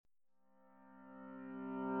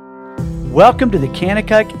Welcome to the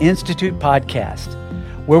Kanakuk Institute podcast,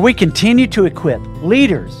 where we continue to equip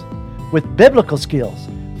leaders with biblical skills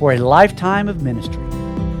for a lifetime of ministry.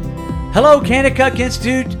 Hello, Kanakuk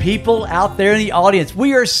Institute people out there in the audience.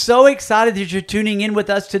 We are so excited that you're tuning in with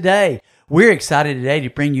us today. We're excited today to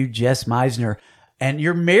bring you Jes Wisser. And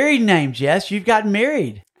your married name, Jess, you've gotten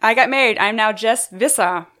married. I got married. I'm now Jes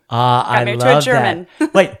Wisser. I married love to a German.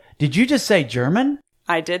 That. Wait, did you just say German?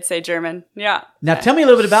 I did say German. Yeah. Now tell me a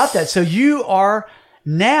little bit about that. So you are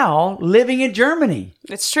now living in Germany.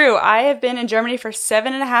 It's true. I have been in Germany for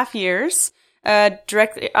 7.5 years.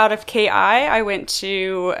 Directly out of KI, I went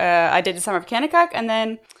to, I did the summer of Kanakuk, and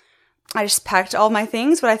then I just packed all my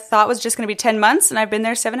things, what I thought was just going to be 10 months, and I've been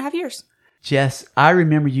there 7.5 years. Jess, I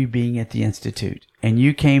remember you being at the Institute, and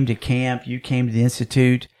you came to camp, you came to the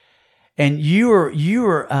Institute, and you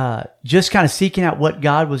were just kind of seeking out what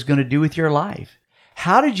God was going to do with your life.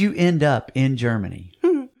 How did you end up in Germany?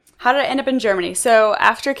 How did I end up in Germany? So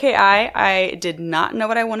after KI, I did not know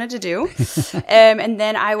what I wanted to do. And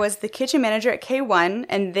then I was the kitchen manager at K1,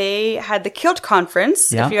 and they had the KILT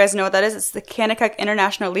conference. Yeah. If you guys know what that is, it's the Kanakuk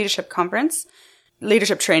International Leadership Conference.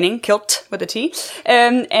 Leadership training, KILT with a T.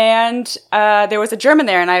 And there was a German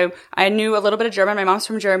there, and I knew a little bit of German. My mom's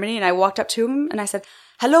from Germany, and I walked up to him, and I said,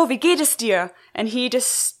 "Hello, wie geht es dir?" And he just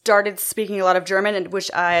started speaking a lot of German, which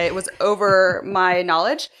I was over my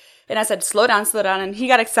knowledge. And I said, slow down. And he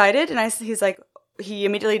got excited. And he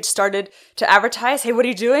immediately started to advertise, "Hey, what are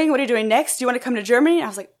you doing? What are you doing next? Do you want to come to Germany?" And I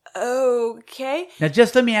was like, okay. Now,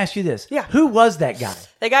 just let me ask you this. Yeah. Who was that guy?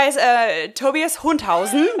 The guy is Tobias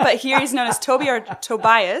Hundhausen, but here he's known as Toby or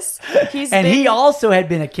Tobias. He also had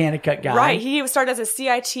been a Kanakuk guy. Right. He started as a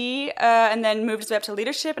CIT and then moved his way up to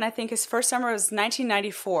leadership. And I think his first summer was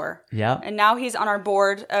 1994. Yeah. And now he's on our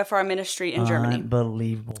board for our ministry in Germany.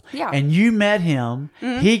 Unbelievable. Yeah. And you met him.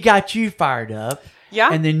 Mm-hmm. He got you fired up. Yeah.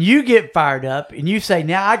 And then you get fired up and you say,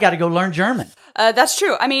 now I got to go learn German. That's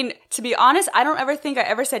true. I mean, to be honest, I don't ever think I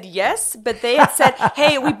ever said yes, but they had said,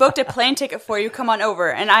 "Hey, we booked a plane ticket for you. Come on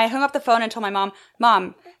over." And I hung up the phone and told my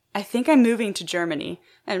Mom, I think I'm moving to Germany,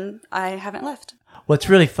 and I haven't left. What's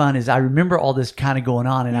really fun is I remember all this kind of going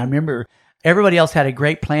on, and I remember everybody else had a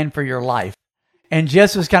great plan for your life. And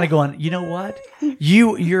Jess was kind of going, you know what?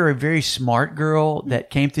 You're a very smart girl that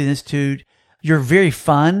came through the Institute. You're very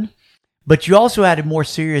fun. But you also had a more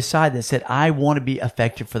serious side that said, I want to be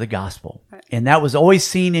effective for the gospel. Right. And that was always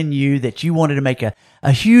seen in you, that you wanted to make a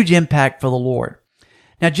huge impact for the Lord.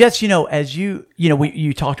 Now, Jess, as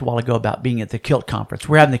you talked a while ago about being at the KILT conference.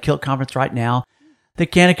 We're having the KILT conference right now, the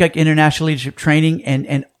Kanakuk International Leadership Training.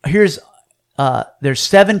 And here's, there's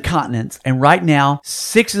 7 continents. And right now,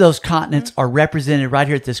 6 of those continents are represented right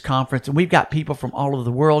here at this conference. And we've got people from all over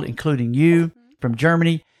the world, including you from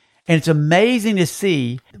Germany. And it's amazing to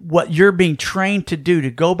see what you're being trained to do,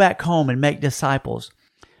 to go back home and make disciples.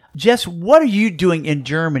 Jess, what are you doing in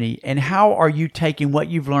Germany, and how are you taking what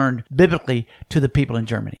you've learned biblically to the people in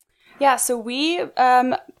Germany? Yeah, so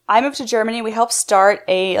I moved to Germany. We helped start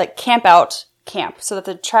a camp. So that's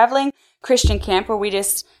a traveling Christian camp where we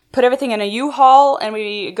just put everything in a U-Haul and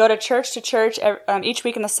we go to church each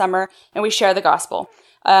week in the summer, and we share the gospel,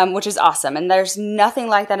 which is awesome. And there's nothing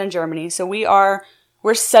like that in Germany. So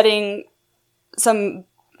we're setting some,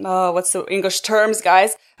 what's the English terms,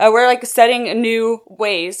 guys? We're setting new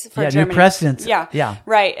ways for Germany. New precedents. Yeah.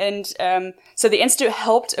 Right. And so the Institute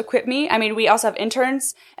helped equip me. I mean, we also have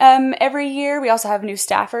interns every year. We also have new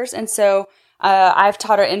staffers. And so I've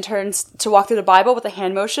taught our interns to walk through the Bible with the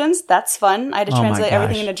hand motions. That's fun. I had to translate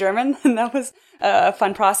everything into German, and that was a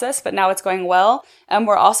fun process, but now it's going well.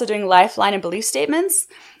 We're also doing lifeline and belief statements.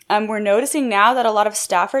 We're noticing now that a lot of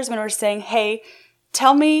staffers, when we're saying, "Hey,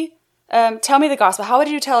 tell me the gospel. How would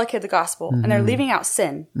you tell a kid the gospel?" Mm-hmm. And they're leaving out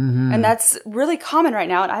sin. Mm-hmm. And that's really common right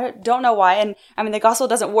now. And I don't know why. And I mean, the gospel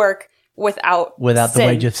doesn't work without the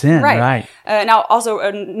wage of sin. Right. Now also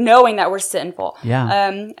knowing that we're sinful.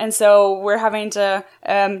 Yeah. And so we're having to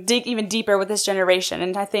dig even deeper with this generation.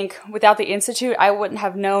 And I think without the Institute, I wouldn't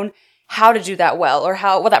have known how to do that well, or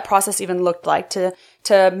what that process even looked like to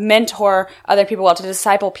mentor other people well, to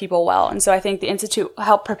disciple people well. And so I think the Institute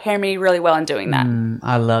helped prepare me really well in doing that.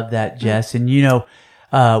 I love that, Jess. And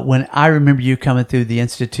when I remember you coming through the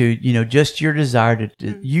Institute, just your desire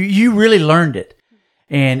to, you really learned it.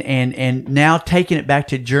 And now taking it back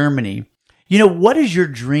to Germany, what is your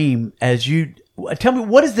dream tell me,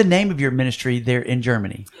 what is the name of your ministry there in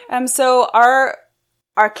Germany? So our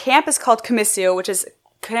camp is called Commissio, which is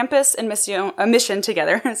campus and mission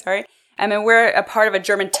together. Sorry. And we're a part of a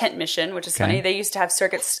German tent mission, which is funny. They used to have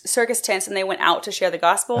circus tents, and they went out to share the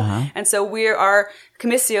gospel. And so our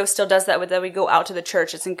Commissio still does that, that we go out to the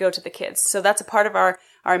churches and go to the kids. So that's a part of our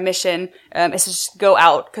our mission is to just go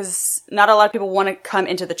out, because not a lot of people want to come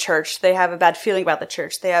into the church. They have a bad feeling about the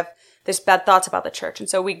church. They have this bad thoughts about the church. And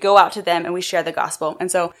so we go out to them and we share the gospel.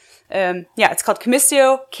 And so, it's called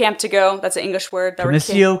Commissio, Camp to Go. That's an English word.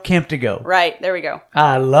 Commissio, Camp to Go. Right. There we go.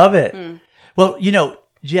 I love it. Well,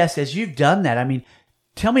 Jess, as you've done that, I mean,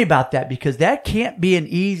 tell me about that, because that can't be an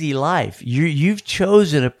easy life. You've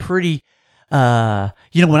chosen a pretty, when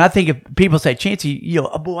I think of people say, Chancey,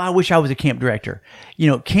 boy, I wish I was a camp director.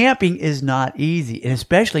 Camping is not easy, and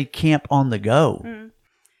especially camp on the go.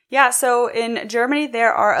 Yeah. So in Germany,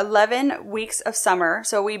 there are 11 weeks of summer.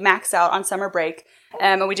 So we max out on summer break,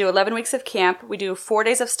 and we do 11 weeks of camp. We do 4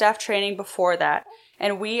 days of staff training before that.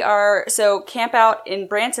 And camp out in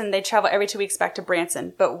Branson, they travel every 2 weeks back to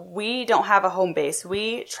Branson, but we don't have a home base.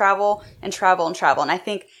 We travel and travel and travel. And I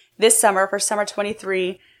think this summer, for summer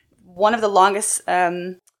 23, one of the longest,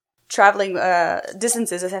 traveling,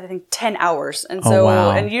 distances is, I think, 10 hours. And so,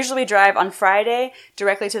 and usually we drive on Friday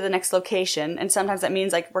directly to the next location. And sometimes that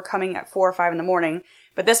means like we're coming at 4 or 5 in the morning,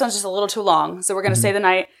 but this one's just a little too long. So we're going to stay the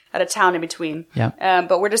night at a town in between. Yeah.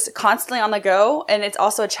 But we're just constantly on the go. And it's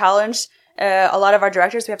also a challenge. A lot of our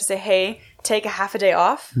directors, we have to say, hey, take a half a day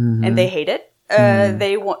off, and they hate it.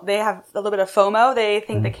 They have a little bit of FOMO. They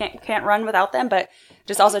think they can't run without them, but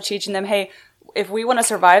just also teaching them, hey, if we want to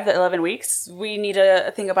survive the 11 weeks, we need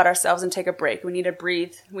to think about ourselves and take a break. We need to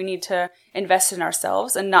breathe. We need to invest in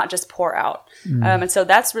ourselves and not just pour out. And so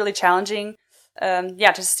that's really challenging.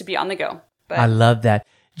 Just to be on the go. But I love that.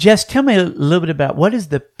 Jess, tell me a little bit about what is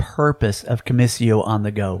the purpose of Commissio on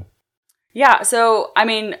the go? Yeah. So let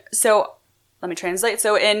me translate.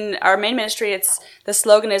 So in our main ministry, the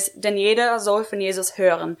slogan is, "Denn jeder soll von Jesus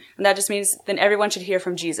hören." And that just means, then everyone should hear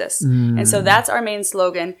from Jesus. And so that's our main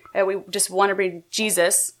slogan. We just want to bring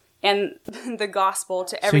Jesus and the gospel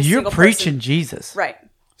to every single person. So you're preaching Jesus. Right.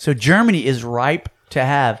 So Germany is ripe to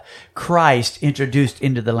have Christ introduced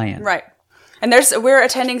into the land. Right. And we're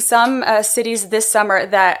attending some cities this summer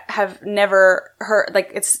that have never heard,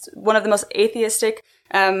 like, it's one of the most atheistic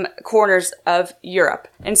corners of Europe.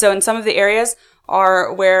 And so in some of the areas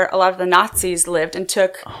are where a lot of the Nazis lived and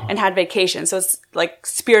and had vacation. So it's like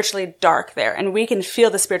spiritually dark there, and we can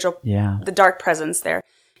feel the dark presence there,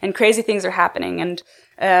 and crazy things are happening. And,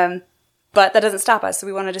 but that doesn't stop us. So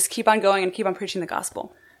we want to just keep on going and keep on preaching the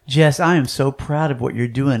gospel. Jess, I am so proud of what you're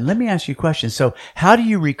doing. Let me ask you a question. So how do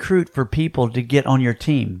you recruit for people to get on your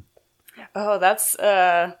team? Oh, that's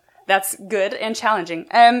good and challenging.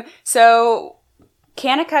 So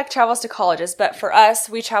Kanakuk travels to colleges, but for us,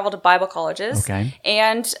 we travel to Bible colleges. Okay.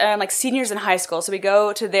 And like seniors in high school. So we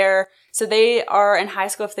go to so they are in high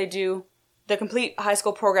school if they do the complete high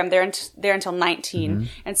school program. They're there until 19.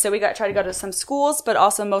 And so we try to go to some schools, but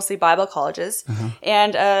also mostly Bible colleges.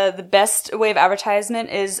 And the best way of advertisement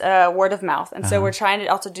is word of mouth. And so we're trying to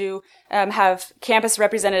also have campus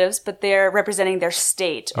representatives, but they're representing their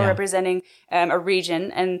state or representing a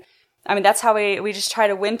region. And I mean, that's how we just try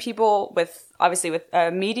to win people with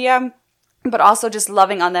media, but also just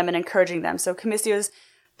loving on them and encouraging them. So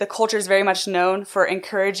the culture is very much known for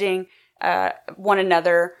encouraging one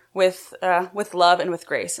another with love and with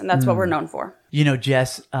grace. And that's what we're known for.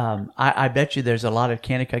 Jess, I bet you there's a lot of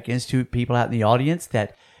Kanakuk Institute people out in the audience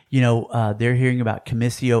that, they're hearing about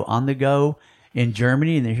Commissio on the go in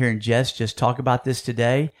Germany, and they're hearing Jess just talk about this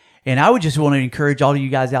today. And I would just want to encourage all of you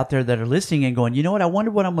guys out there that are listening and going, you know what? I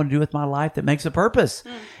wonder what I'm going to do with my life that makes a purpose.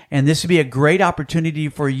 And this would be a great opportunity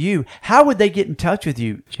for you. How would they get in touch with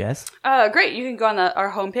you, Jess? Great. You can go on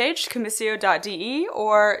our homepage, commissio.de,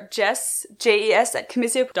 or Jes, Jes at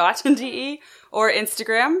commissio.de, or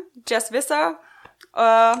Instagram, Jes Wisser,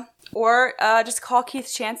 or just call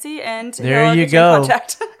Keith Chancey and there you get go. You in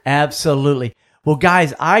contact. Absolutely. Well,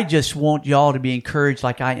 guys, I just want y'all to be encouraged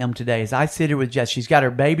like I am today. As I sit here with Jess, she's got her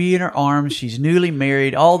baby in her arms. She's newly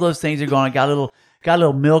married. All those things are going on. Got a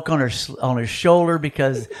little milk on her shoulder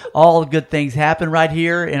because all the good things happen right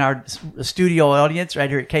here in our studio audience, right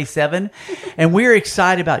here at K7. And we're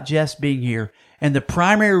excited about Jess being here. And the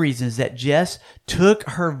primary reason is that Jess took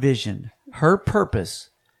her vision, her purpose,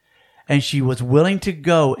 and she was willing to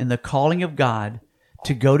go in the calling of God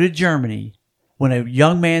to go to Germany when a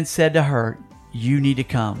young man said to her, "You need to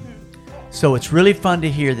come." So it's really fun to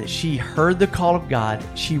hear that she heard the call of God.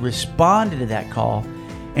 She responded to that call,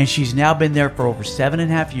 and she's now been there for over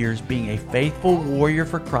 7.5 years, being a faithful warrior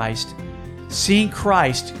for Christ, seeing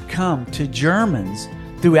Christ come to Germans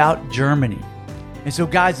throughout Germany. And so,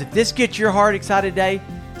 guys, if this gets your heart excited today,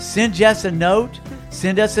 send Jess a note.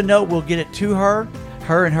 Send us a note. We'll get it to her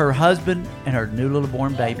and her husband, and her new little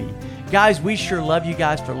born baby. Guys, we sure love you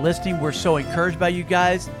guys for listening. We're so encouraged by you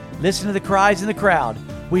guys. Listen to the cries in the crowd.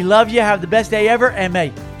 We love you. Have the best day ever, and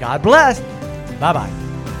may God bless. Bye-bye.